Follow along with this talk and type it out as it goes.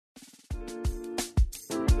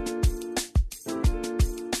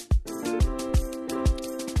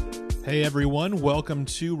Hey everyone, welcome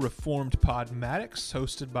to Reformed Podmatics,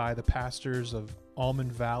 hosted by the pastors of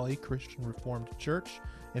Almond Valley Christian Reformed Church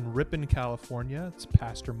in Ripon, California. It's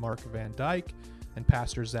Pastor Mark Van Dyke and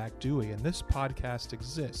Pastor Zach Dewey, and this podcast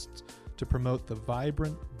exists to promote the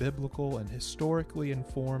vibrant, biblical, and historically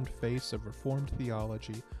informed face of Reformed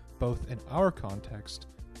theology, both in our context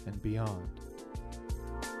and beyond.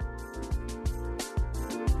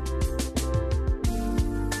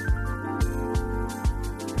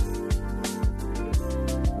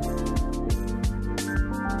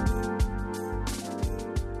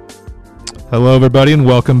 Hello, everybody, and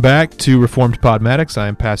welcome back to Reformed Podmatics. I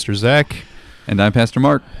am Pastor Zach. And I'm Pastor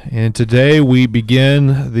Mark. And today we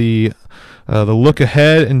begin the look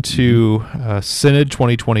ahead into Synod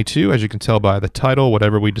 2022. As you can tell by the title,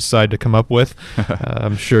 whatever we decide to come up with,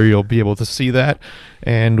 I'm sure you'll be able to see that.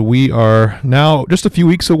 And we are now just a few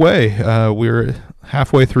weeks away. We're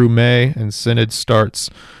halfway through May, and Synod starts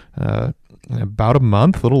in about a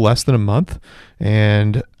month, a little less than a month.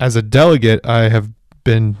 And as a delegate, I have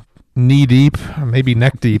been knee-deep, maybe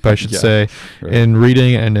neck-deep, I should say, right, in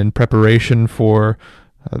reading and in preparation for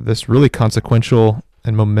this really consequential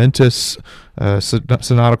and momentous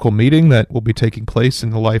synodical meeting that will be taking place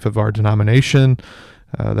in the life of our denomination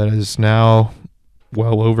that is now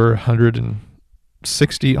well over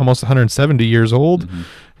 160, almost 170 years old. Mm-hmm.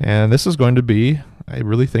 And this is going to be, I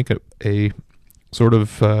really think, a sort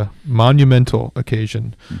of monumental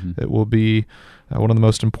occasion. Mm-hmm. It will be one of the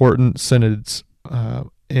most important synods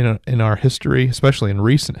in our history, especially in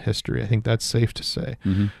recent history. I think that's safe to say.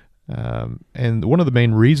 Mm-hmm. And one of the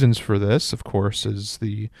main reasons for this, of course, is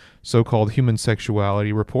the so-called human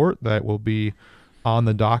sexuality report that will be on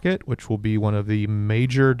the docket, which will be one of the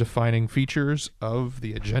major defining features of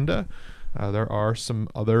the agenda. There are some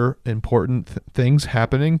other important things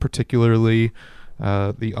happening, particularly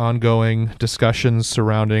the ongoing discussions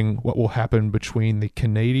surrounding what will happen between the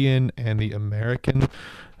Canadian and the American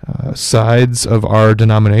sides of our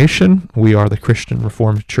denomination. We are the Christian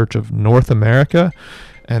Reformed Church of North America,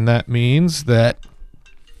 and that means that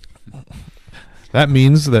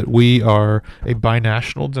we are a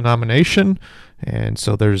binational denomination, and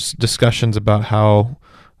so there's discussions about how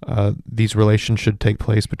these relations should take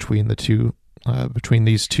place between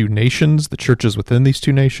these two nations, the churches within these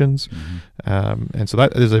two nations. Mm-hmm. And so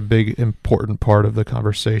that is a big, important part of the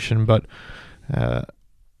conversation. But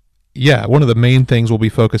one of the main things we'll be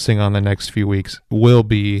focusing on the next few weeks will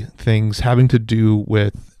be things having to do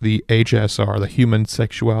with the HSR, the Human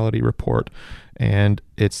Sexuality Report, and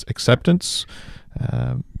its acceptance.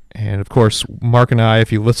 And of course, Mark and I,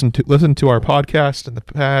 if you listen to our podcast in the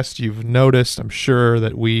past, you've noticed, I'm sure,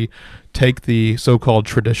 that we take the so-called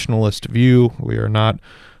traditionalist view. We are not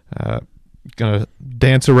going to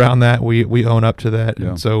dance around that. We own up to that. Yeah.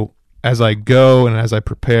 And so as I go and as I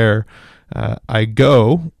prepare, I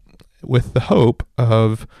go with the hope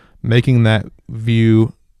of making that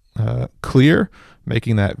view clear,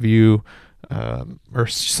 making that view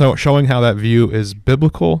showing how that view is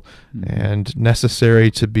biblical and necessary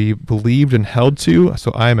to be believed and held to. So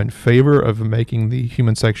I am in favor of making the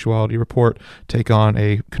Human Sexuality Report take on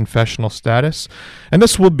a confessional status. And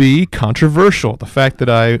this will be controversial. The fact that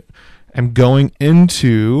I am going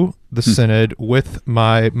into the Synod with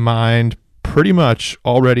my mind pretty much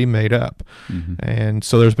already made up. Mm-hmm. And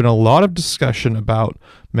so there's been a lot of discussion about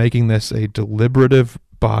making this a deliberative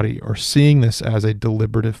body, or seeing this as a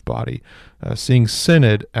deliberative body, seeing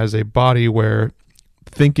Synod as a body where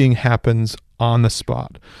thinking happens on the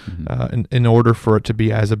spot, in order for it to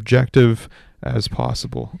be as objective as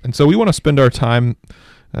possible. And so we want to spend our time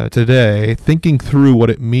today thinking through what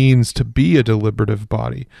it means to be a deliberative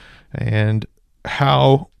body and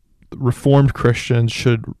how Reformed Christians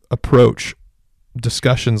should approach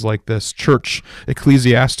discussions like this, church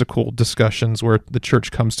ecclesiastical discussions where the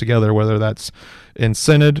church comes together, whether that's in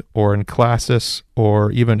Synod or in classis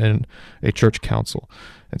or even in a church council.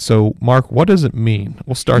 And so, Mark, what does it mean?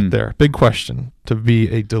 We'll start there. Big question, to be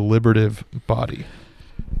a deliberative body.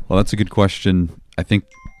 Well, that's a good question. I think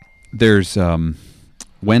there's,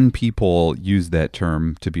 when people use that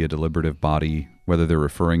term to be a deliberative body, whether they're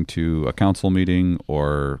referring to a council meeting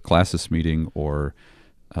or classis meeting or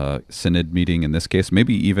Synod meeting in this case,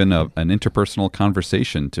 maybe even an interpersonal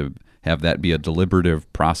conversation, to have that be a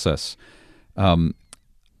deliberative process.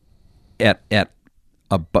 At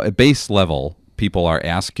a base level, people are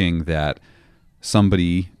asking that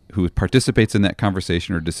somebody who participates in that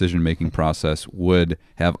conversation or decision-making process would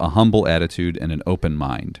have a humble attitude and an open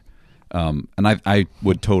mind. And I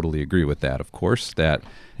would totally agree with that, of course, that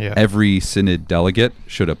every Synod delegate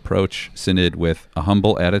should approach Synod with a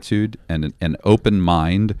humble attitude and an open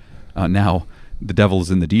mind. Now, the devil's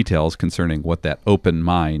in the details concerning what that open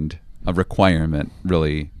mind requirement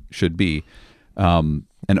really should be. An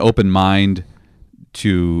open mind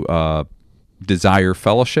to desire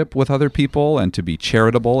fellowship with other people and to be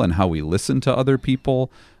charitable in how we listen to other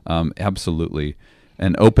people. Absolutely.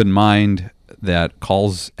 An open mind that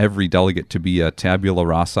calls every delegate to be a tabula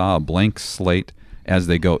rasa, a blank slate, as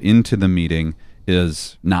they go into the meeting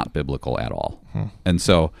is not biblical at all. And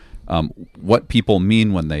so what people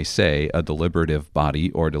mean when they say a deliberative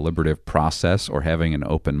body or deliberative process or having an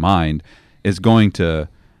open mind is going to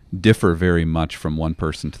differ very much from one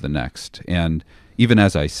person to the next. And even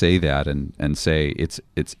as I say that and say it's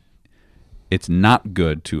not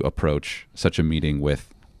good to approach such a meeting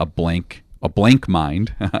with a blank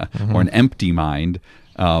mind or an empty mind.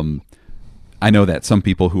 I know that some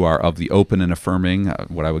people who are of the open and affirming,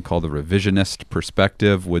 what I would call the revisionist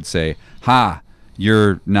perspective, would say,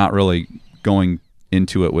 you're not really going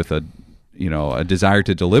into it with a desire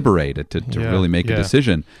to deliberate, to really make a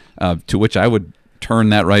decision, to which I would turn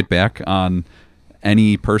that right back on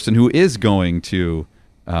any person who is going to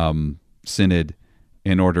synod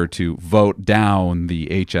in order to vote down the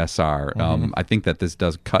HSR. I think that this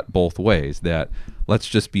does cut both ways, that let's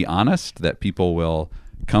just be honest, that people will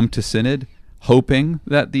come to synod hoping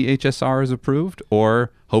that the HSR is approved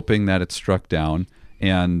or hoping that it's struck down.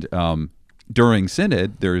 And during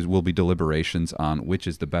synod, there will be deliberations on which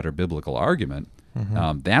is the better biblical argument.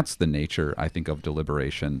 That's the nature, I think, of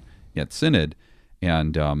deliberation at synod.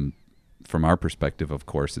 And from our perspective, of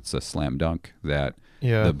course, it's a slam dunk that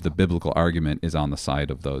the biblical argument is on the side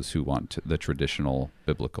of those who want the traditional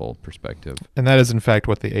biblical perspective. And that is, in fact,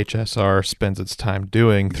 what the HSR spends its time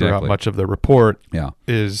doing throughout much of the report,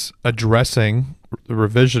 is addressing the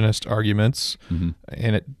revisionist arguments,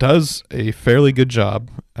 and it does a fairly good job.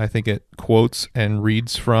 I think it quotes and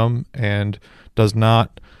reads from and does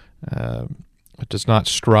not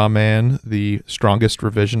straw man the strongest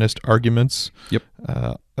revisionist arguments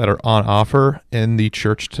that are on offer in the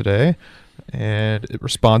church today, and it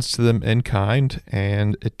responds to them in kind,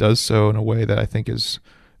 and it does so in a way that I think is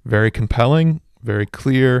very compelling, very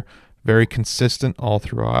clear, very consistent all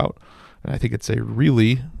throughout. And I think it's a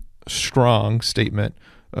really strong statement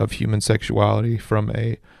of human sexuality from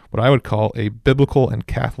what I would call a biblical and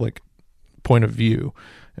Catholic point of view.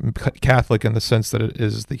 And Catholic in the sense that it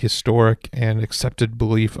is the historic and accepted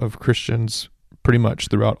belief of Christians pretty much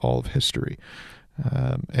throughout all of history.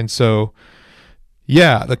 And so,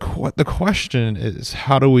 the question is,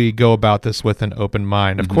 how do we go about this with an open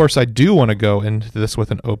mind? Of course, I do want to go into this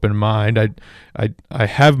with an open mind. I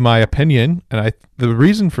have my opinion, and the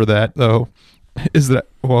reason for that, though, is that,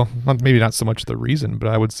 well, maybe not so much the reason, but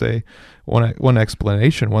I would say one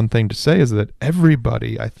explanation, one thing to say is that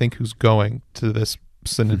everybody, I think, who's going to this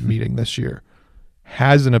synod meeting this year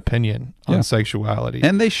has an opinion on sexuality.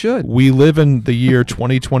 And they should. We live in the year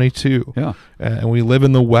 2022, and we live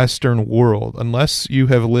in the Western world. Unless you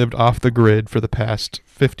have lived off the grid for the past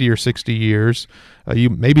 50 or 60 years,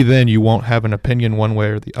 maybe then you won't have an opinion one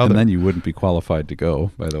way or the other. And then you wouldn't be qualified to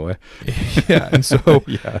go, by the way. And so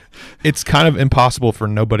it's kind of impossible for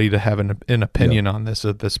nobody to have an opinion on this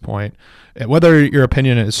at this point. Whether your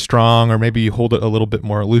opinion is strong or maybe you hold it a little bit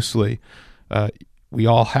more loosely, we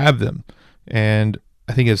all have them. And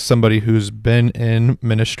I think as somebody who's been in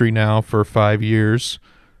ministry now for 5 years,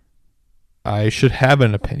 I should have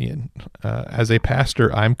an opinion. As a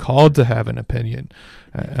pastor, I'm called to have an opinion.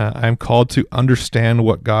 I'm called to understand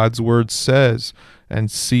what God's word says and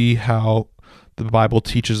see how the Bible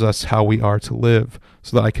teaches us how we are to live,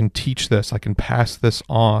 so that I can teach this, I can pass this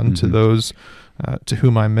on to those to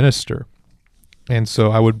whom I minister. And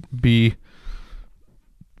so I would be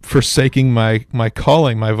forsaking my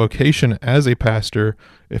calling, my vocation as a pastor,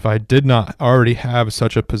 if I did not already have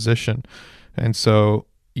such a position. And so,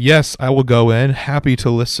 yes, I will go in happy to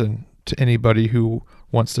listen to anybody who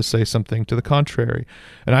wants to say something to the contrary.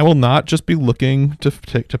 And I will not just be looking to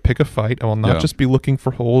pick a fight. I will not just be looking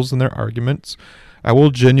for holes in their arguments. I will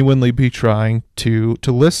genuinely be trying to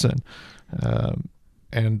listen.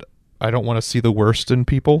 And I don't want to see the worst in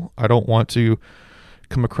people. I don't want to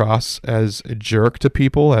come across as a jerk to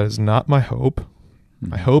people. That is not my hope.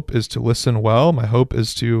 My hope is to listen well. My hope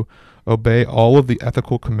is to obey all of the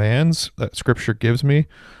ethical commands that Scripture gives me,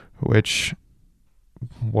 which,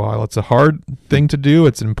 while it's a hard thing to do,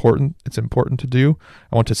 it's important to do.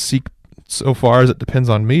 I want to seek, so far as it depends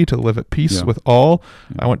on me, to live at peace with all.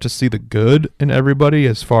 I want to see the good in everybody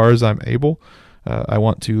as far as I'm able. I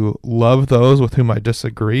want to love those with whom I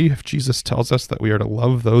disagree. If Jesus tells us that we are to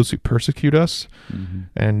love those who persecute us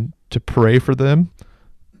and to pray for them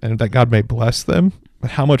and that God may bless them,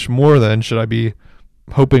 how much more then should I be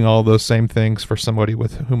hoping all those same things for somebody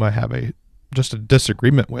with whom I have just a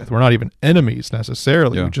disagreement with. We're not even enemies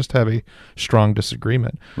necessarily. Yeah. We just have a strong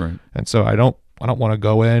disagreement. Right. And so I don't want to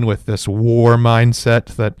go in with this war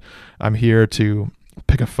mindset that I'm here to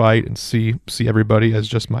pick a fight and see everybody as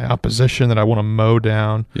just my opposition that I want to mow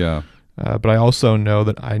down. Yeah. But I also know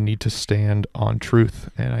that I need to stand on truth,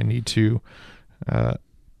 and I need to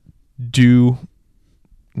do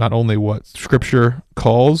not only what Scripture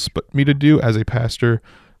calls me to do as a pastor,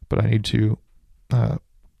 but I need to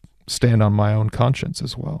stand on my own conscience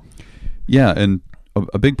as well. Yeah, and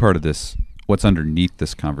a big part of this, what's underneath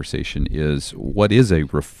this conversation, is what is a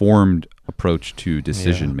reformed approach to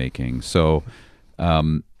decision making. So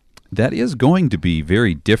that is going to be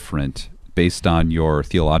very different based on your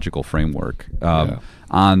theological framework.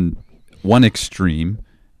 On one extreme,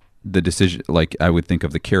 the decision, like I would think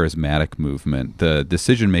of the charismatic movement, the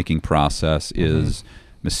decision-making process is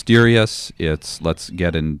mysterious. It's let's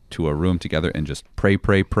get into a room together and just pray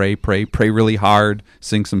really hard,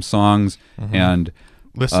 sing some songs, and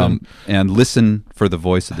listen for the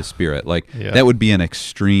voice of the Spirit. That would be an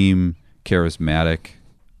extreme charismatic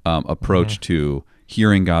approach to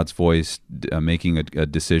hearing God's voice, making a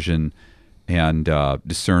decision, and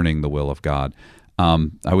discerning the will of God.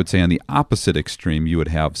 I would say on the opposite extreme, you would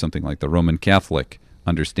have something like the Roman Catholic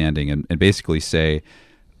understanding, and basically say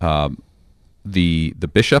the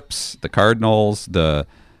bishops, the cardinals, the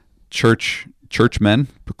churchmen,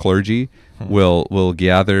 clergy will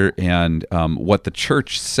gather, and what the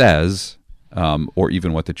church says, or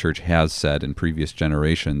even what the church has said in previous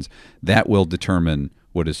generations, that will determine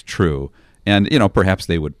what is true. And perhaps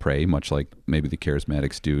they would pray, much like maybe the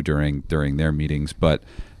charismatics do during their meetings, but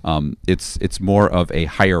it's more of a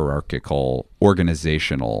hierarchical,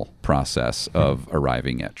 organizational process of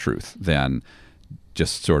arriving at truth than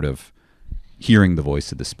just sort of hearing the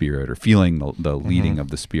voice of the Spirit or feeling the leading of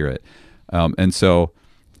the Spirit. And so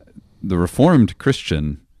the Reformed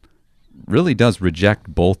Christian really does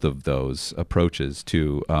reject both of those approaches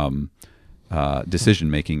to decision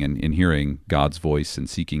making and hearing God's voice and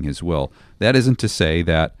seeking His will. That isn't to say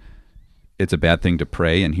that it's a bad thing to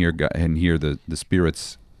pray and hear the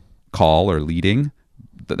Spirit's call or leading.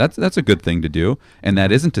 That's a good thing to do, and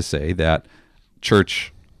that isn't to say that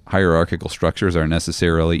church hierarchical structures are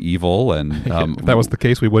necessarily evil. And if that was the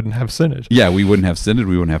case, we wouldn't have Synod. Yeah, we wouldn't have Synod.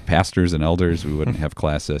 We wouldn't have pastors and elders. We wouldn't have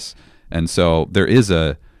classis. And so there is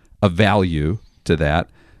a value to that.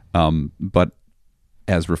 But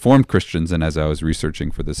as Reformed Christians, and as I was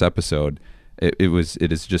researching for this episode, it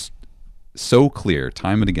is just so clear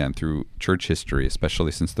time and again through church history,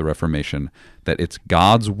 especially since the Reformation, that it's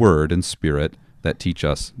God's Word and Spirit that teach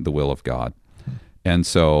us the will of God. And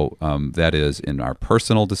so that is in our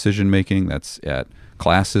personal decision making. That's at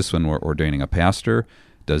classis when we're ordaining a pastor.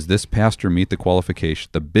 Does this pastor meet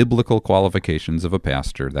the biblical qualifications of a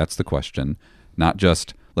pastor? That's the question. Not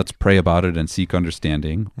just let's pray about it and seek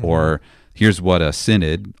understanding, or here's what a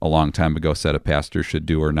synod a long time ago said a pastor should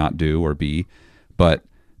do or not do or be, but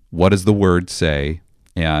what does the Word say?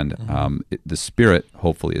 And the Spirit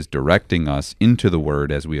hopefully is directing us into the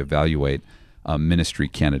Word as we evaluate a ministry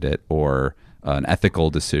candidate or an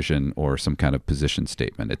ethical decision or some kind of position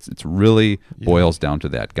statement. It's really boils down to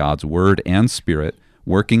that, God's Word and Spirit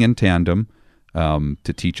working in tandem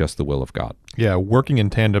to teach us the will of God. Yeah, working in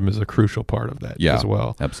tandem is a crucial part of that as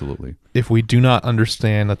well. Absolutely. If we do not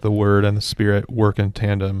understand that the Word and the Spirit work in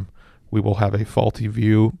tandem, we will have a faulty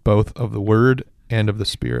view both of the Word and of the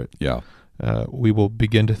Spirit. Yeah. We will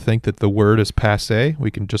begin to think that the Word is passé.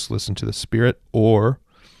 We can just listen to the Spirit, or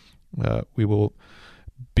we will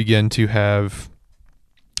begin to have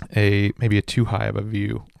maybe a too high of a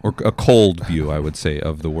view, or a cold view, I would say,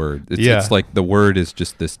 of the Word. It's like the Word is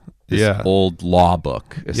just this old law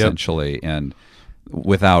book, essentially, and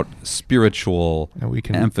without spiritual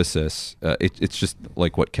emphasis, it's just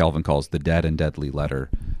like what Calvin calls the dead and deadly letter.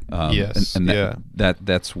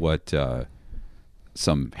 That's what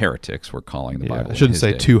some heretics were calling the Bible. I shouldn't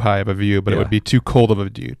say too high of a view, but it would be too cold of a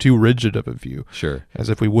view, too rigid of a view. Sure. As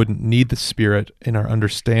if we wouldn't need the Spirit in our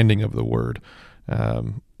understanding of the Word.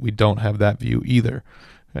 We don't have that view either.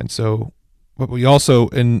 And so, but we also,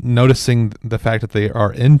 in noticing the fact that they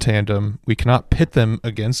are in tandem, we cannot pit them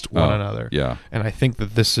against one another. Yeah. And I think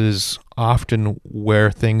that this is often where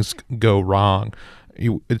things go wrong.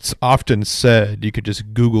 It's often said, you could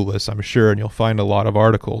just Google this, I'm sure, and you'll find a lot of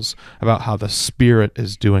articles about how the Spirit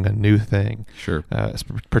is doing a new thing. Sure.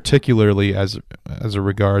 Particularly as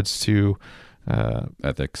regards to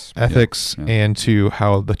ethics, and to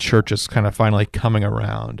how the church is kind of finally coming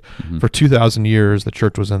around. For 2,000 years, the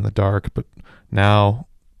church was in the dark, but now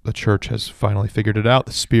the church has finally figured it out.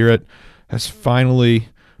 The Spirit has finally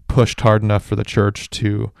pushed hard enough for the church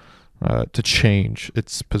to change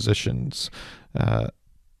its positions.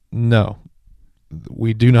 No,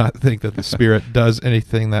 we do not think that the Spirit does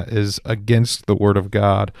anything that is against the Word of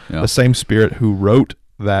God. Yeah. The same Spirit who wrote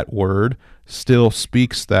that Word still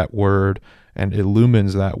speaks that Word and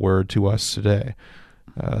illumines that Word to us today.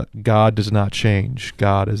 God does not change.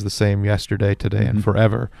 God is the same yesterday, today, and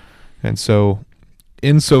forever. And so,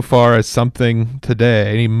 insofar as something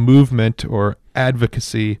today, any movement or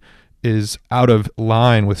advocacy is out of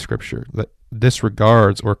line with Scripture, that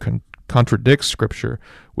disregards or contradicts Scripture,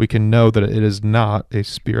 we can know that it is not a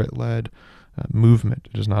Spirit-led movement.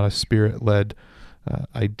 It is not a Spirit-led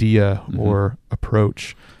idea or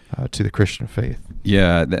approach to the Christian faith.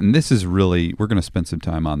 Yeah, and this is really, we're going to spend some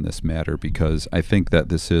time on this matter because I think that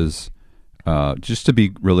this is, just to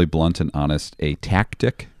be really blunt and honest, a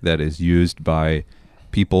tactic that is used by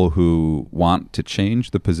people who want to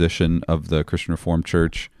change the position of the Christian Reformed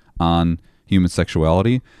Church on human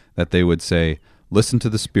sexuality, that they would say, listen to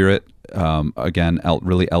the Spirit, again,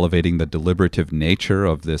 really elevating the deliberative nature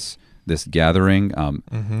of this gathering,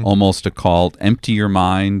 almost a call, empty your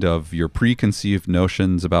mind of your preconceived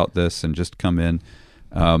notions about this and just come in.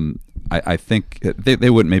 I think they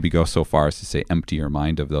wouldn't maybe go so far as to say empty your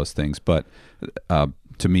mind of those things, but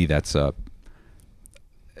to me it's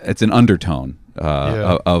an undertone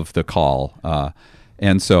of the call.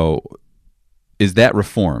 And so is that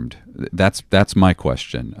Reformed? That's my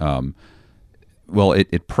question. Well,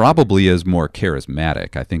 it probably is more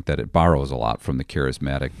charismatic. I think that it borrows a lot from the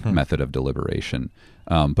charismatic method of deliberation,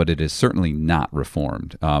 but it is certainly not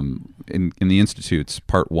Reformed. In the Institutes,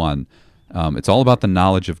 Part 1, it's all about the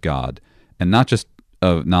knowledge of God, and not just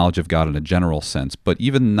knowledge of God in a general sense, but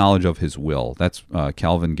even knowledge of His will. That's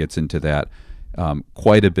Calvin gets into that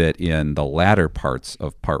quite a bit in the latter parts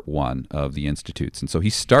of Part 1 of the Institutes. And so he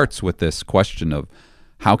starts with this question of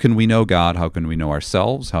how can we know God? How can we know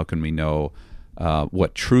ourselves? How can we know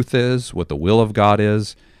what truth is, what the will of God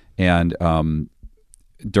is? And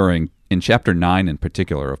in chapter 9 in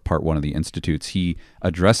particular of Part 1 of the Institutes, he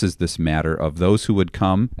addresses this matter of those who would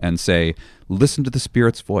come and say, listen to the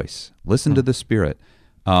Spirit's voice, listen to the Spirit.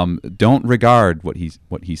 Don't regard what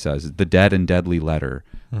he says, the dead and deadly letter.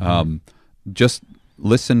 Just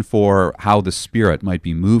listen for how the Spirit might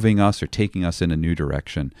be moving us or taking us in a new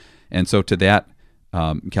direction. And so to that,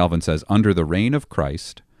 Calvin says, under the reign of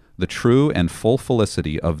Christ, the true and full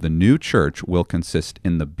felicity of the new church will consist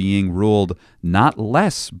in the being ruled not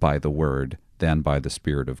less by the Word than by the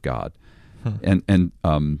Spirit of God. And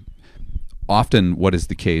often what is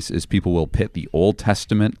the case is people will pit the Old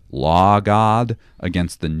Testament law God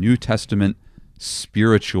against the New Testament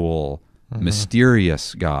spiritual,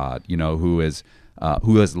 mysterious God, who is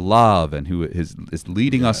love and who is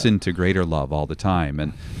leading us into greater love all the time.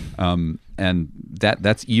 And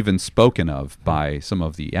that's even spoken of by some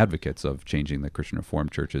of the advocates of changing the Christian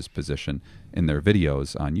Reformed Church's position in their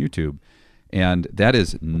videos on YouTube. And that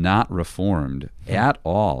is not Reformed at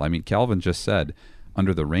all. I mean, Calvin just said,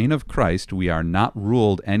 under the reign of Christ, we are not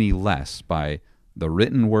ruled any less by the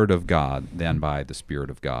written word of God than by the Spirit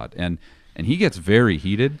of God. And he gets very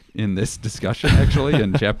heated in this discussion, actually,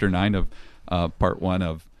 in chapter 9 of Part 1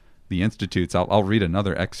 of the Institutes. I'll read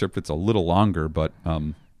another excerpt. It's a little longer, but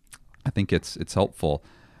I think it's helpful.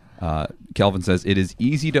 Calvin says, it is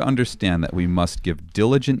easy to understand that we must give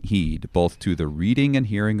diligent heed both to the reading and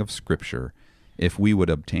hearing of Scripture if we would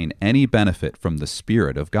obtain any benefit from the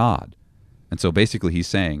Spirit of God. And so basically he's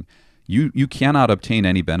saying, you cannot obtain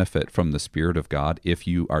any benefit from the Spirit of God if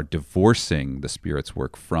you are divorcing the Spirit's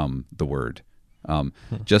work from the Word.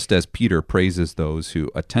 Just as Peter praises those who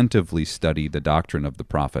attentively study the doctrine of the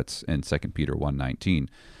prophets in 2 Peter 1:19,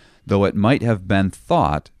 though it might have been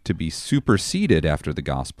thought to be superseded after the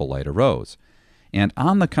gospel light arose. And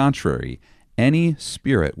on the contrary, any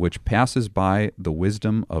spirit which passes by the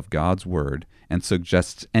wisdom of God's word and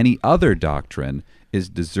suggests any other doctrine is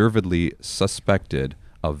deservedly suspected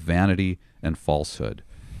of vanity and falsehood.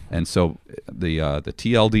 And so the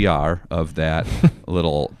TLDR of that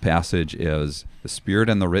little passage is the Spirit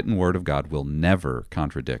and the written word of God will never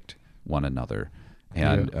contradict one another.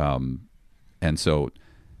 And so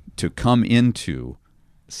to come into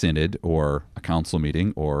synod or a council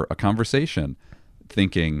meeting or a conversation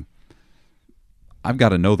thinking, I've got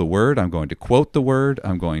to know the Word, I'm going to quote the Word,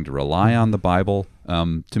 I'm going to rely on the Bible,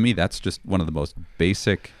 to me that's just one of the most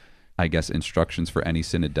basic, I guess, instructions for any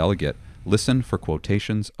synod delegate. Listen for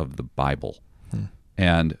quotations of the Bible.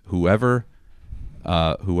 And whoever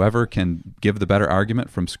can give the better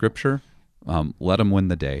argument from Scripture, let them win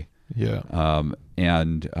the day. Yeah.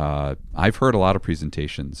 And I've heard a lot of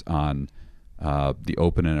presentations on the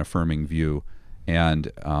open and affirming view.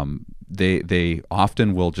 And they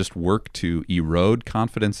often will just work to erode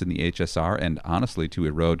confidence in the HSR and honestly to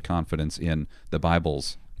erode confidence in the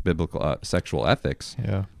Bible's biblical sexual ethics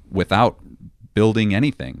without building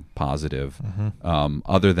anything positive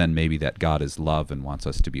other than maybe that God is love and wants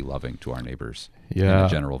us to be loving to our neighbors in a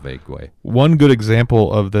general vague way. One good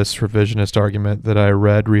example of this revisionist argument that I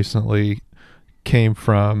read recently came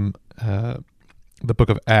from the book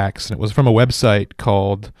of Acts, and it was from a website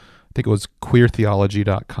called, I think it was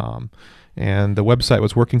queertheology.com. And the website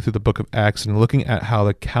was working through the book of Acts and looking at how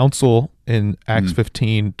the council in Acts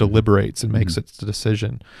 15 deliberates and makes its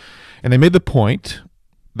decision. And they made the point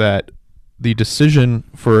that the decision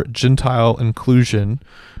for Gentile inclusion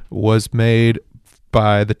was made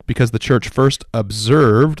because the church first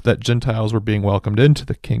observed that Gentiles were being welcomed into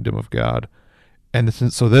the kingdom of God. And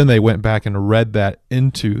so then they went back and read that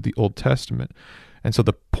into the Old Testament. And so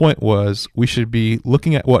the point was we should be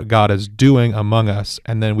looking at what God is doing among us,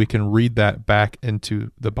 and then we can read that back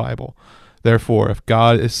into the Bible. Therefore, if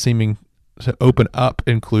God is seeming to open up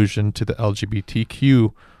inclusion to the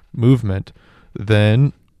LGBTQ movement,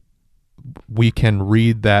 then we can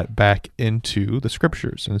read that back into the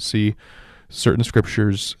scriptures and see certain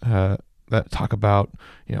scriptures that talk about,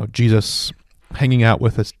 Jesus hanging out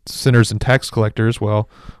with sinners and tax collectors. Well,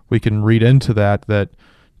 we can read into that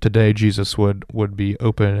today Jesus would be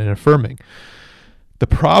open and affirming. The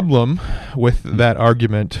problem with that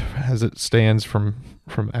argument as it stands from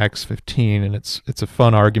Acts 15, and it's a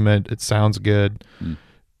fun argument, it sounds good,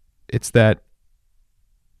 it's that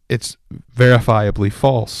it's verifiably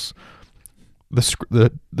false.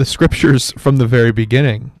 The scriptures from the very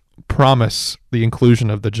beginning promise the inclusion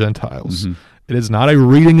of the Gentiles. It is not a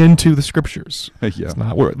reading into the scriptures. It's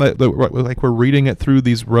not like we're reading it through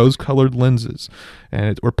these rose-colored lenses,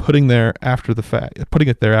 and we're putting it there after the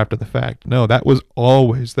fact. No, that was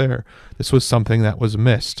always there. This was something that was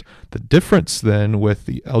missed. The difference then with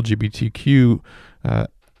the LGBTQ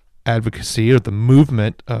advocacy or the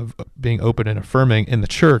movement of being open and affirming in the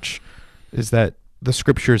church is that the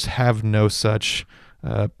scriptures have no such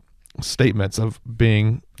statements of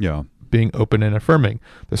being open and affirming.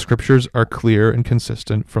 The scriptures are clear and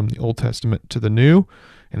consistent from the Old Testament to the New,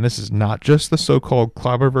 and this is not just the so-called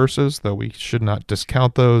clobber verses, though we should not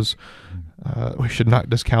discount those. We should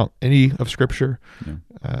not discount any of Scripture,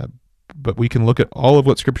 but we can look at all of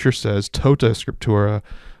what Scripture says, tota scriptura,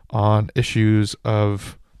 on issues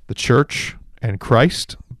of the church and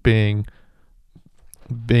Christ being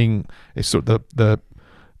a sort of the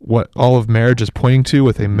what all of marriage is pointing to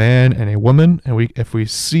with a man and a woman, and if we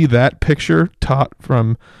see that picture taught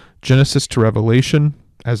from Genesis to Revelation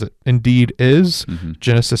as it indeed is,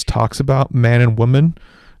 Genesis talks about man and woman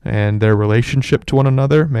and their relationship to one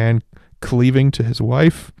another, man cleaving to his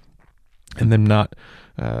wife, and them not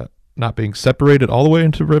being separated. All the way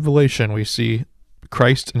into Revelation, we see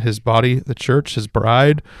Christ and his body, the church, his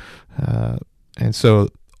bride, and so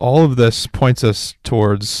all of this points us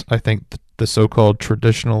towards, I think, the so-called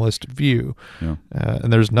traditionalist view.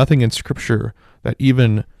 And there's nothing in Scripture that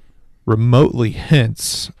even remotely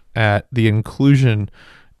hints at the inclusion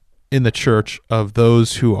in the church of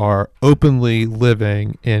those who are openly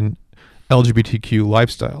living in LGBTQ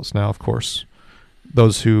lifestyles. Now, of course,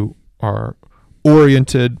 those who are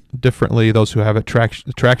oriented differently, those who have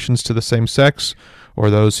attractions to the same sex, or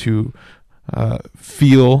those who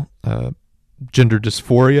feel gender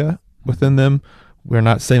dysphoria within them, we're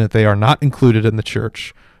not saying that they are not included in the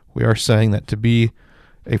church. We are saying that to be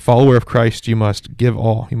a follower of Christ, you must give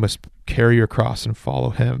all. You must carry your cross and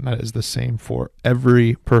follow him. That is the same for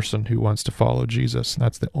every person who wants to follow Jesus. And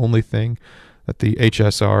that's the only thing that the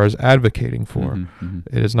HSR is advocating for.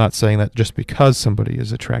 It is not saying that just because somebody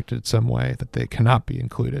is attracted some way that they cannot be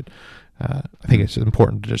included. I think it's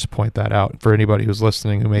important to just point that out for anybody who's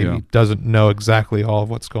listening who maybe doesn't know exactly all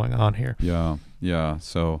of what's going on here.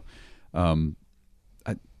 So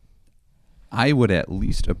I would at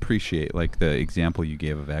least appreciate, like the example you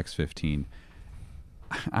gave of Acts 15,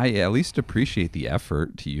 I at least appreciate the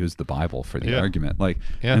effort to use the Bible for the argument.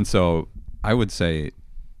 And so I would say,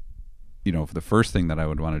 the first thing that I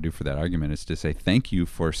would want to do for that argument is to say, thank you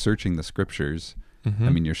for searching the scriptures. I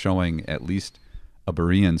mean, you're showing at least a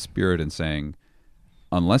Berean spirit and saying,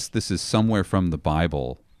 unless this is somewhere from the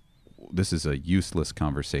Bible, this is a useless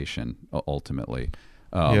conversation ultimately.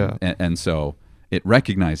 And so it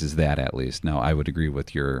recognizes that, at least. Now, I would agree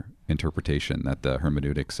with your interpretation that the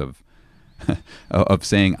hermeneutics of of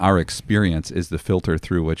saying our experience is the filter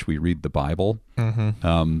through which we read the Bible.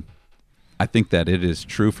 I think that it is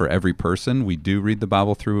true for every person. We do read the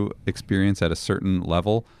Bible through experience at a certain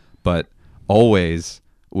level, but always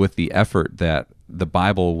with the effort that the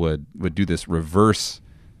Bible would do this reverse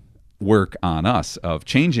work on us of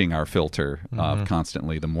changing our filter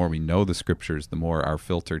constantly. The more we know the Scriptures, the more our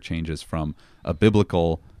filter changes from a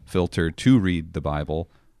biblical filter to read the Bible,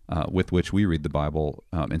 with which we read the Bible,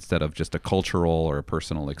 instead of just a cultural or a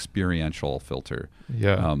personal experiential filter.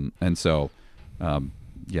 Yeah. And so,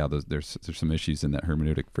 there's some issues in that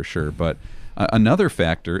hermeneutic for sure. But another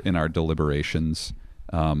factor in our deliberations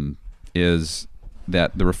is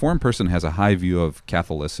that the Reformed person has a high view of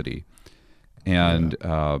Catholicity. And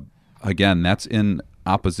again, that's in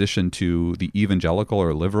opposition to the evangelical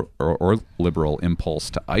or liberal impulse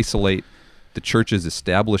to isolate the church's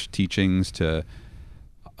established teachings, to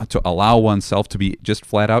allow oneself to be just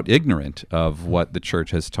flat out ignorant of what the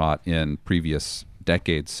church has taught in previous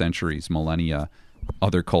decades, centuries, millennia,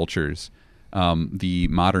 other cultures. The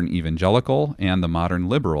modern evangelical and the modern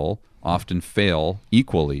liberal often fail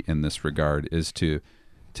equally in this regard, is to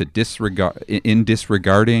disregarding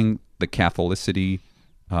the Catholicity,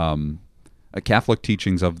 Catholic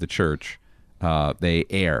teachings of the church. They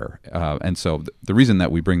err. And so the reason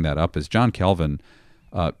that we bring that up is John Calvin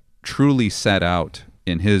truly set out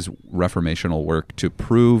in his reformational work to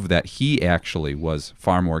prove that he actually was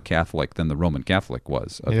far more Catholic than the Roman Catholic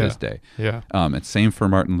was of his day. Yeah. And same for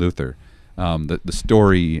Martin Luther. The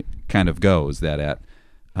story kind of goes that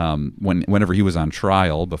whenever he was on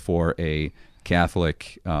trial before a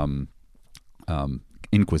Catholic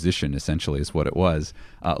Inquisition, essentially is what it was,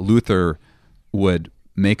 Luther would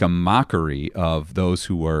make a mockery of those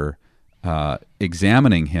who were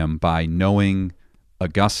examining him by knowing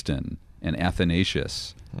Augustine and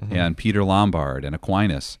Athanasius and Peter Lombard and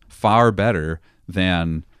Aquinas far better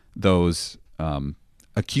than those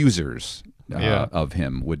accusers of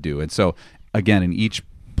him would do. And so, again, in each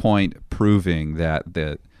point proving that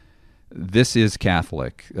this is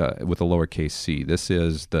Catholic with a lowercase c, this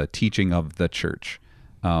is the teaching of the church.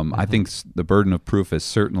 I think the burden of proof is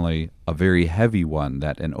certainly a very heavy one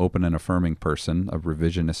that an open and affirming person, a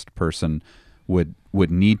revisionist person, would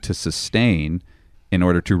need to sustain in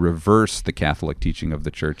order to reverse the Catholic teaching of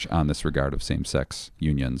the church on this regard of same-sex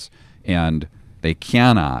unions. And they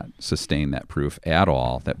cannot sustain that proof at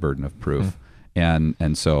all, that burden of proof.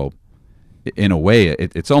 And so, in a way,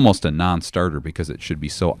 it's almost a non-starter because it should be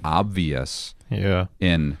so obvious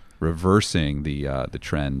in reversing the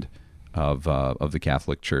trend of the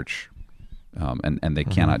Catholic Church, and they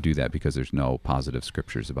cannot do that because there's no positive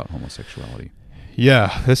scriptures about homosexuality.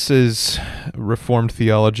 Yeah, this is Reformed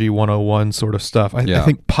Theology 101 sort of stuff. I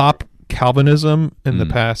think pop Calvinism in the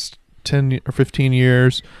past 10 or 15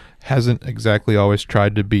 years hasn't exactly always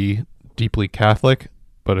tried to be deeply Catholic,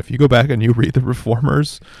 but if you go back and you read the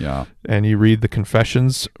Reformers and you read the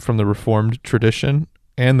confessions from the Reformed tradition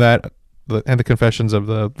and the confessions of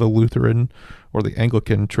the Lutheran or the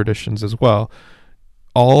Anglican traditions as well,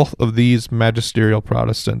 all of these magisterial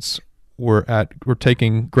Protestants were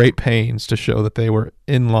taking great pains to show that they were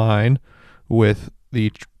in line with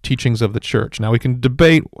the teachings of the church. Now we can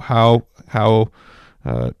debate how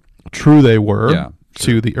true they were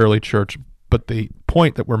to the early church, but the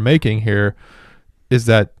point that we're making here is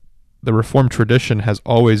that the Reformed tradition has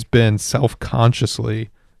always been self-consciously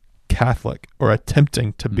Catholic or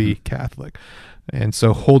attempting to be Catholic. And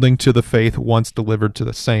so holding to the faith once delivered to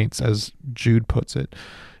the saints, as Jude puts it.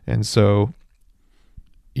 And so,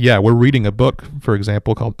 we're reading a book, for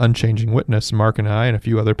example, called Unchanging Witness, Mark and I and a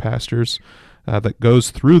few other pastors, that goes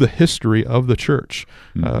through the history of the church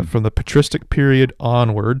from the patristic period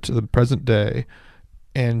onward to the present day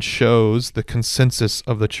and shows the consensus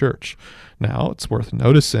of the church. Now, it's worth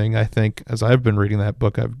noticing, I think, as I've been reading that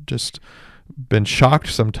book, I've just been shocked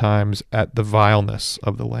sometimes at the vileness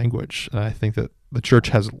of the language. And I think that the church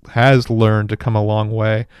has learned to come a long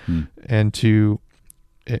way and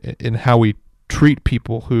in how we treat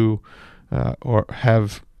people who or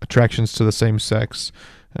have attractions to the same sex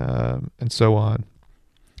and so on.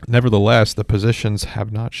 Nevertheless, the positions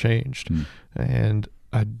have not changed, and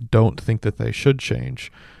I don't think that they should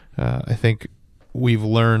change. I think we've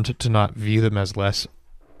learned to not view them as less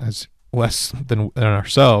than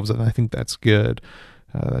ourselves, and I think that's good.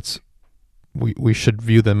 We should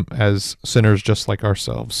view them as sinners just like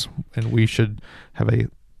ourselves, and we should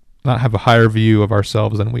not have a higher view of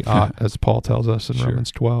ourselves than we ought, as Paul tells us in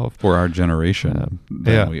Romans 12. For our generation,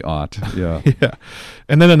 than we ought. Yeah.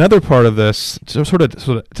 And then another part of this, sort of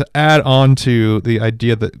to add on to the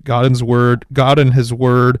idea that God in His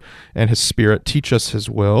Word and His Spirit teach us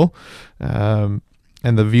His will, and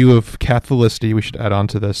the view of Catholicity, we should add on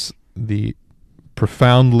to this the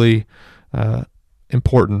profoundly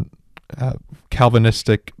important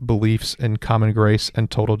Calvinistic beliefs in common grace and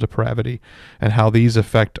total depravity, and how these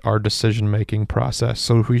affect our decision-making process.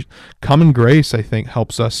 So common grace, I think,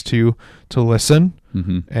 helps us to listen,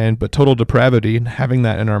 but total depravity, and having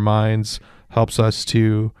that in our minds, helps us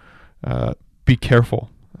to be careful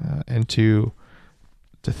and to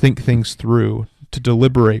think things through, to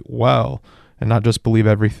deliberate well, and not just believe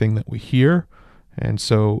everything that we hear. And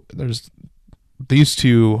so these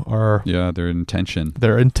two are they're in tension.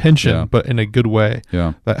 But in a good way.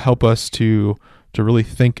 That help us to really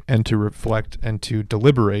think and to reflect and to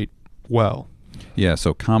deliberate well. Yeah.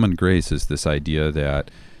 So common grace is this idea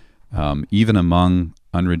that even among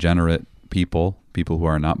unregenerate people who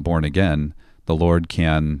are not born again, the Lord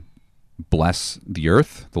can bless the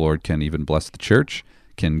earth. The Lord can even bless the church.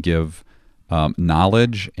 Can give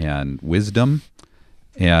knowledge and wisdom,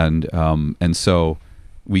 and so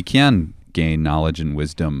we can gain knowledge and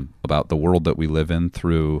wisdom about the world that we live in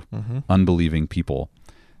through unbelieving people.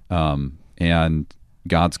 And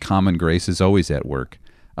God's common grace is always at work.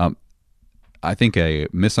 I think a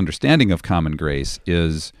misunderstanding of common grace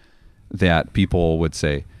is that people would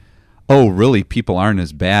say, oh, really, people aren't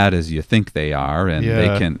as bad as you think they are, and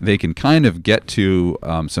they can kind of get to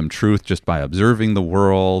some truth just by observing the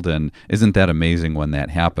world, and isn't that amazing when that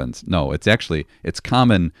happens? No, it's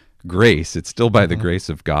common grace. It's still by the grace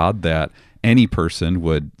of God that any person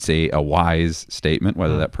would say a wise statement,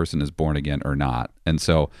 whether that person is born again or not. And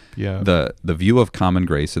so the view of common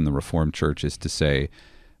grace in the Reformed Church is to say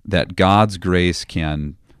that God's grace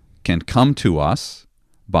can come to us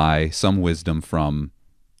by some wisdom from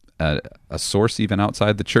a source even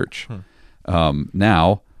outside the church.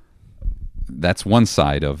 Now, that's one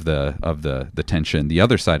side of the tension. The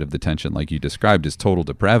other side of the tension, like you described, is total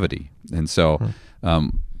depravity. And so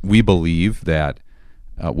we believe that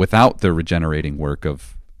without the regenerating work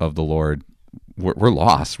of the Lord, we're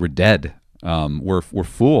lost. We're dead. We're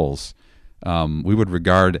fools. We would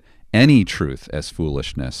regard any truth as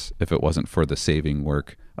foolishness if it wasn't for the saving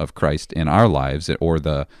work of Christ in our lives, or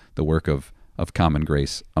the work of common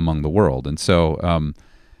grace among the world. And so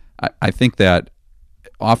I think that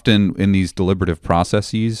often in these deliberative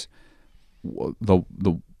processes,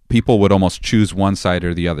 the people would almost choose one side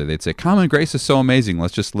or the other. They'd say, common grace is so amazing,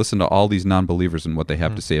 let's just listen to all these non-believers and what they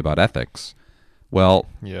have to say about ethics. Well,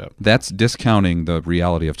 that's discounting the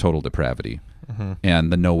reality of total depravity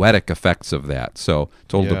and the noetic effects of that. So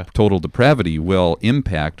total depravity will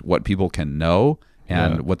impact what people can know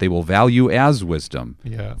and what they will value as wisdom.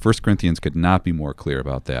 1 Corinthians could not be more clear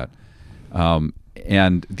about that.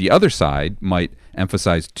 And the other side might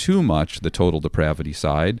emphasize too much the total depravity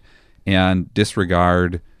side and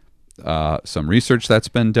disregard some research that's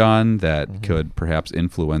been done that could perhaps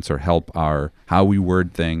influence or help how we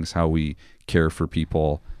word things, how we care for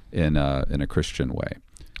people in a Christian way.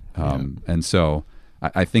 And so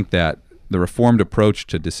I think that the Reformed approach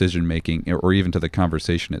to decision making, or even to the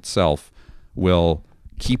conversation itself, will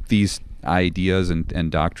keep these ideas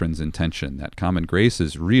and doctrines in tension. That common grace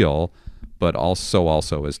is real, but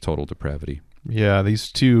also is total depravity. Yeah,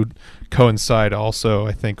 these two coincide also,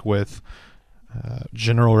 I think, with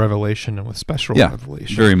general revelation and with special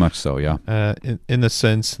revelation. Very much so, in the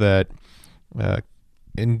sense that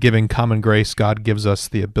in giving common grace, God gives us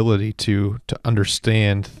the ability to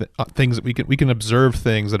understand things that we can observe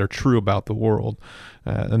things that are true about the world,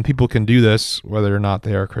 and people can do this whether or not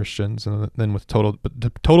they are Christians. And then with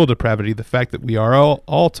total depravity, the fact that we are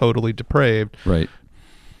all totally depraved,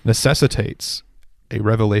 necessitates a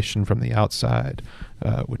revelation from the outside,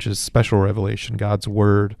 which is special revelation, God's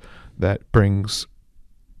word that brings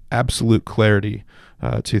absolute clarity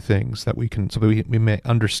to things that we may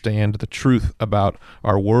understand the truth about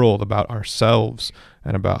our world, about ourselves,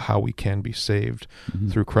 and about how we can be saved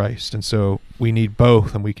through Christ. And so we need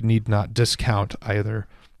both, and we need not discount either.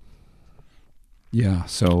 Yeah.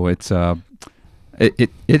 So it's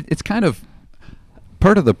it's kind of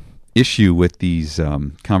part of the issue with these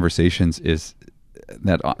conversations is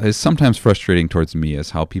that is sometimes frustrating towards me, is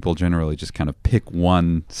how people generally just kind of pick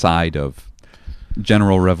one side of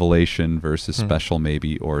general revelation versus special,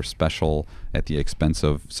 maybe, or special at the expense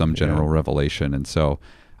of some general revelation. And so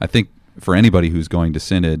I think for anybody who's going to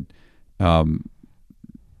Synod, that's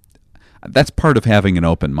part of having an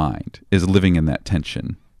open mind, is living in that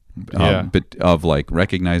tension, but of like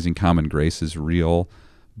recognizing common grace is real,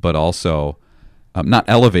 but also not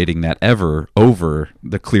elevating that ever over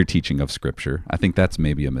the clear teaching of Scripture. I think that's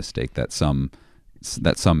maybe a mistake that some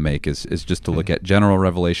make, is just to look at general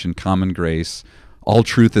revelation, common grace, all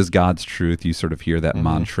truth is God's truth. You sort of hear that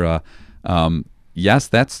mantra. Yes,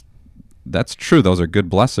 that's true. Those are good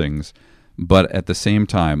blessings, but at the same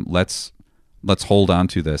time, let's let's hold on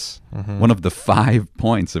to this. One of the 5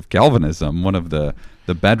 points of Calvinism, one of the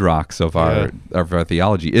bedrocks of our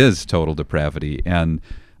theology is total depravity. And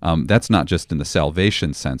that's not just in the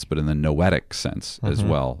salvation sense, but in the noetic sense as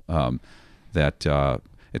well. That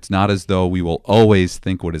it's not as though we will always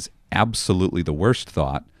think what is absolutely the worst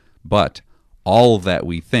thought, but all that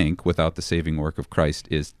we think without the saving work of Christ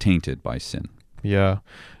is tainted by sin. Yeah.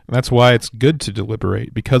 And that's why it's good to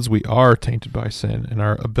deliberate, because we are tainted by sin and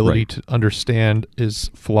our ability to understand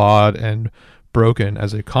is flawed and broken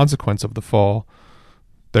as a consequence of the fall.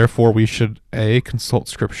 Therefore, we should A, consult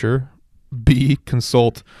Scripture, B,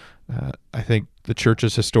 consult, I think, the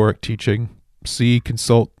Church's historic teaching, C,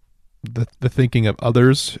 consult the thinking of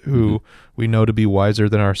others who we know to be wiser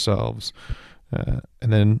than ourselves, and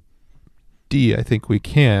then D, I think we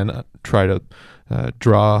can try to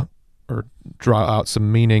draw out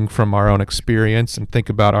some meaning from our own experience and think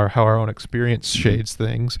about how our own experience shades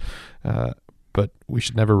things, but we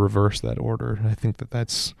should never reverse that order. And I think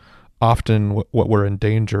that's often what we're in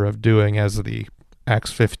danger of doing, as the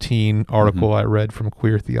Acts 15 article I read from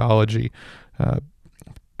Queer Theology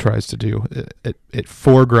tries to do. It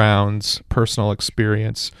foregrounds personal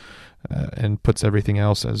experience and puts everything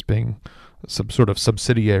else as being some sort of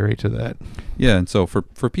subsidiary to that. Yeah, and so for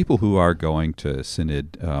people who are going to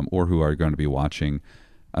Synod or who are going to be watching,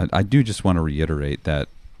 I do just want to reiterate that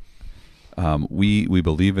we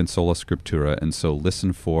believe in sola scriptura, and so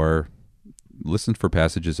listen for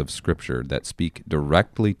passages of Scripture that speak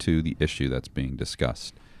directly to the issue that's being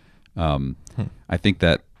discussed. I think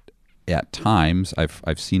that at times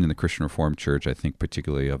I've seen in the Christian Reformed Church, I think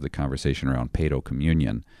particularly of the conversation around paedo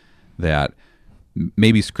communion, that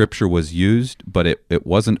maybe Scripture was used, but it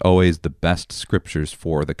wasn't always the best Scriptures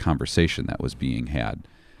for the conversation that was being had.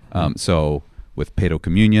 So with paedo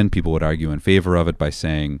communion, people would argue in favor of it by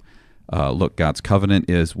saying, look, God's covenant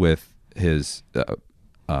is with his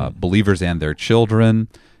believers and their children,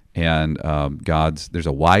 and there's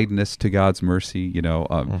a wideness to God's mercy,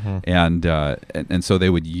 and so they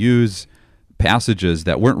would use passages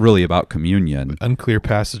that weren't really about communion, unclear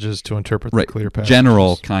passages to interpret the clear passages,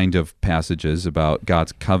 general kind of passages about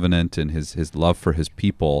God's covenant and his love for his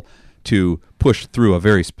people, to push through a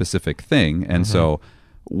very specific thing. And so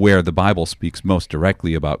where the Bible speaks most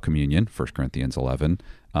directly about communion, 1 Corinthians 11,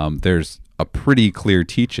 there's a pretty clear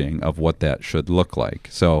teaching of what that should look like.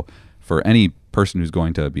 So for any person who's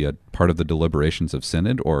going to be a part of the deliberations of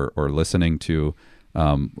Synod, or listening to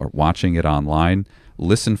or watching it online,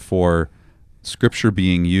 listen for Scripture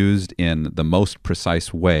being used in the most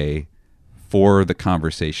precise way for the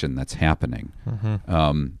conversation that's happening.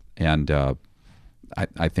 I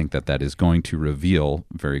think that is going to reveal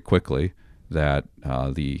very quickly that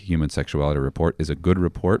the Human Sexuality Report is a good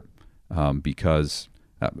report, because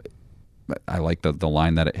I like the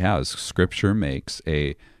line that it has. Scripture makes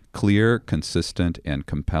a clear, consistent, and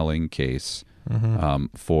compelling case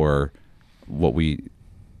for what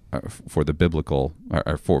for the biblical,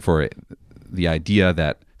 or for the idea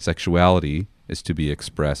that sexuality is to be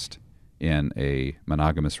expressed in a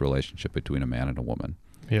monogamous relationship between a man and a woman.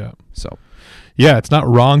 Yeah. So, yeah, it's not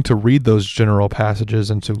wrong to read those general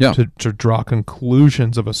passages and to draw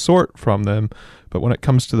conclusions of a sort from them, but when it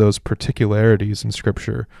comes to those particularities in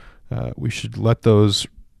Scripture, we should let those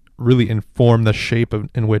really inform the shape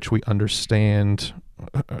in which we understand.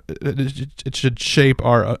 It should shape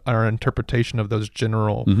our interpretation of those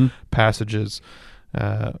general passages.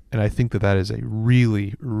 And I think that is a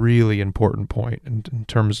really, really important point in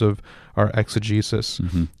terms of our exegesis.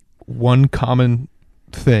 One common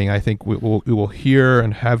thing I think we will hear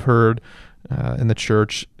and have heard in the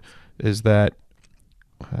church is that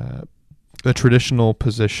the traditional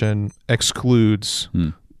position excludes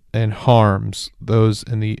and harms those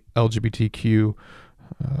in the LGBTQ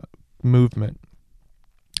movement.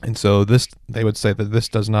 And so they would say that this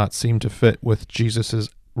does not seem to fit with Jesus's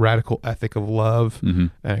radical ethic of love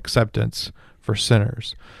and acceptance for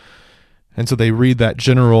sinners. And so they read that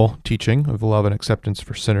general teaching of love and acceptance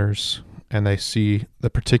for sinners, and they see the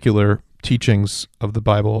particular teachings of the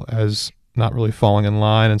Bible as not really falling in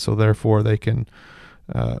line, and so therefore they can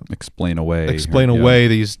explain away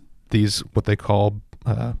these what they call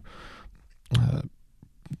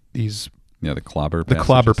these the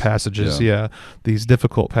clobber passages, these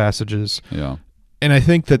difficult passages. Yeah. And I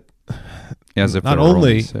think that as if not there were only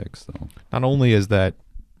only 6, though. Not only is that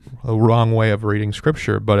a wrong way of reading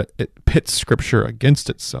Scripture, but it pits Scripture against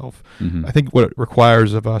itself. I think what it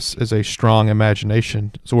requires of us is a strong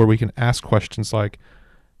imagination, so where we can ask questions like,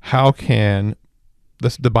 how can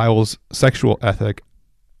the Bible's sexual ethic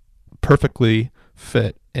perfectly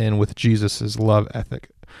fit in with Jesus's love ethic.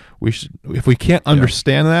 We should, if we can't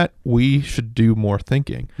understand that, we should do more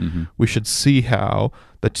thinking. Mm-hmm. We should see how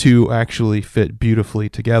the two actually fit beautifully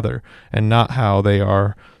together, and not how they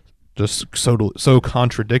are just so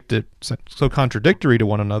contradictory to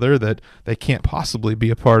one another that they can't possibly be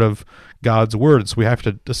a part of God's word. So we have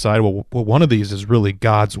to decide, well, one of these is really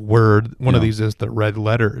God's word. One of these is the red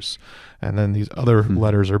letters, and then these other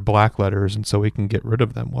letters are black letters, and so we can get rid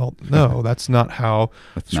of them. Well, no, that's not how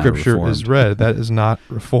Scripture is read. That is not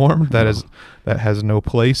Reformed. That has no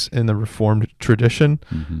place in the Reformed tradition.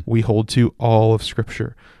 Mm-hmm. We hold to all of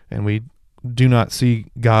Scripture, and we do not see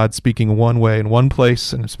God speaking one way in one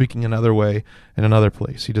place and speaking another way in another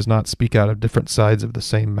place. He does not speak out of different sides of the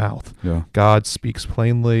same mouth. Yeah. God speaks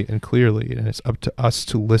plainly and clearly, and it's up to us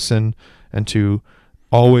to listen and to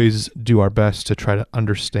always do our best to try to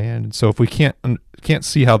understand. And so if we can't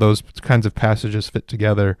see how those kinds of passages fit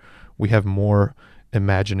together, we have more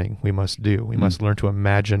imagining we must do. We must learn to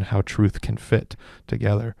imagine how truth can fit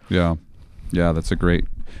together. Yeah. Yeah, that's a great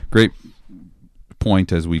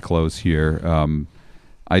point as we close here.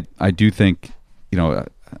 I do think,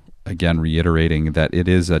 again, reiterating that it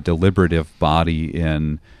is a deliberative body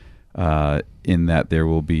in that there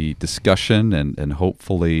will be discussion and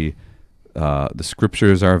hopefully the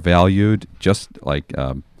Scriptures are valued just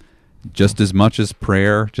as much as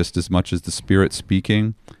prayer, just as much as the Spirit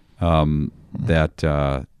speaking. That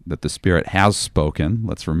the Spirit has spoken.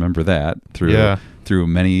 Let's remember that through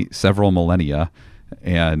several millennia.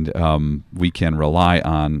 And we can rely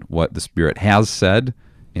on what the Spirit has said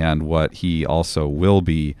and what He also will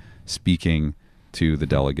be speaking to the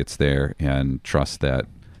delegates there, and trust that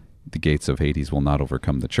the gates of Hades will not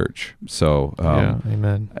overcome the church. So,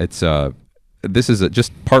 amen. This is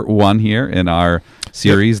just part one here in our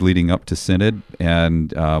series leading up to Synod,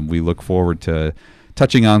 and we look forward to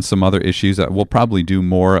touching on some other issues. We'll probably do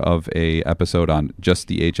more of a episode on just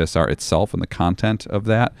the HSR itself and the content of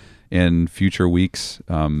that in future weeks.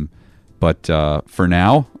 But for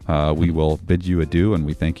now, we will bid you adieu, and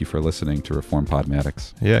we thank you for listening to Reformed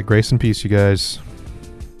Podmatics. Yeah, grace and peace, you guys.